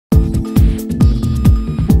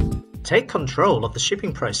Take control of the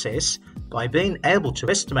shipping process by being able to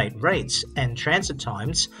estimate rates and transit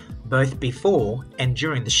times both before and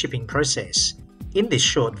during the shipping process. In this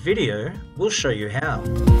short video, we'll show you how.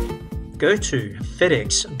 Go to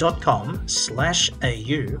fedex.com/au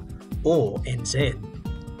or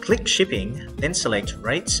NZ. Click Shipping, then select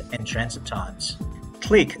Rates and Transit Times.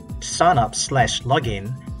 Click Sign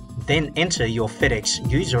Up/Login, then enter your FedEx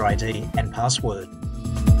user ID and password.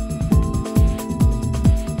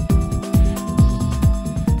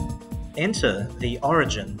 Enter the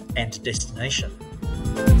origin and destination.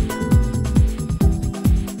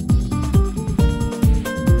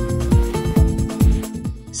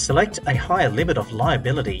 Select a higher limit of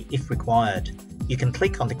liability if required. You can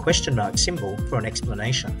click on the question mark symbol for an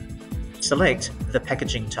explanation. Select the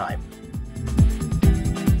packaging type.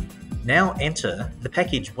 Now enter the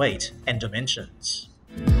package weight and dimensions.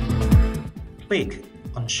 Click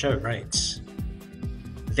on Show Rates.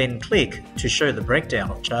 Then click to show the breakdown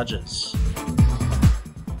of charges.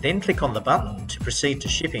 Then click on the button to proceed to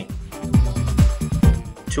shipping.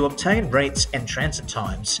 To obtain rates and transit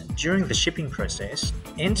times during the shipping process,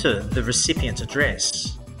 enter the recipient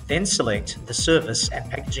address, then select the service and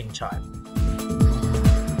packaging type.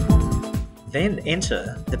 Then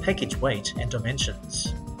enter the package weight and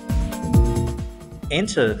dimensions.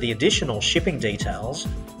 Enter the additional shipping details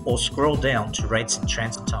or scroll down to rates and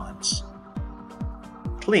transit times.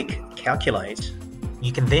 Click Calculate.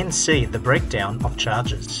 You can then see the breakdown of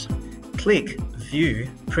charges. Click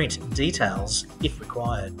View Print Details if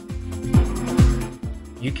required.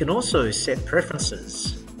 You can also set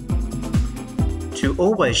preferences to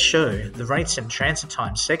always show the rates and transit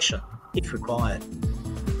time section if required.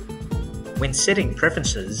 When setting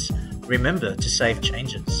preferences, remember to save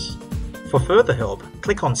changes. For further help,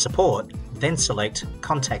 click on Support, then select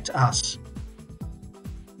Contact Us.